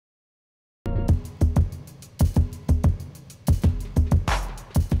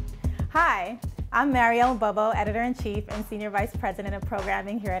Hi, I'm Marielle Bobo, Editor-in-Chief and Senior Vice President of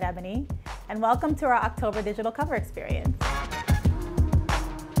Programming here at Ebony, and welcome to our October digital cover experience.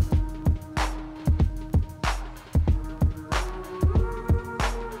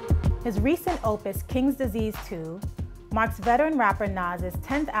 His recent opus, King's Disease 2, marks veteran rapper Nas's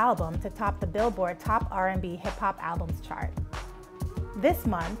 10th album to top the Billboard Top R&B Hip-Hop Albums chart. This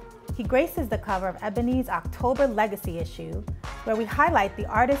month, he graces the cover of Ebony's October Legacy issue, where we highlight the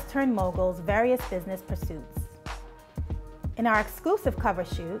artist-turned-mogul's various business pursuits. In our exclusive cover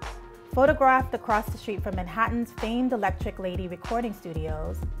shoot, photographed across the street from Manhattan's famed Electric Lady recording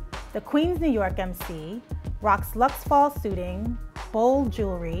studios, the Queens New York MC rocks luxe fall suiting, bold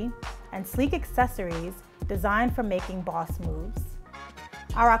jewelry, and sleek accessories designed for making boss moves.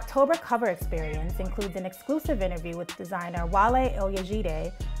 Our October cover experience includes an exclusive interview with designer Wale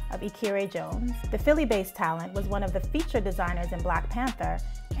Oyejide of Ikire Jones. The Philly-based talent was one of the featured designers in Black Panther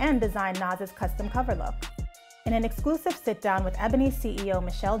and designed Nas's custom cover look. In an exclusive sit-down with Ebony CEO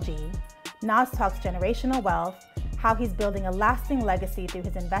Michelle G, Nas talks generational wealth, how he's building a lasting legacy through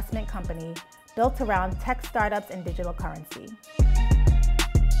his investment company built around tech startups and digital currency.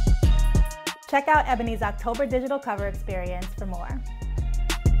 Check out Ebony's October digital cover experience for more.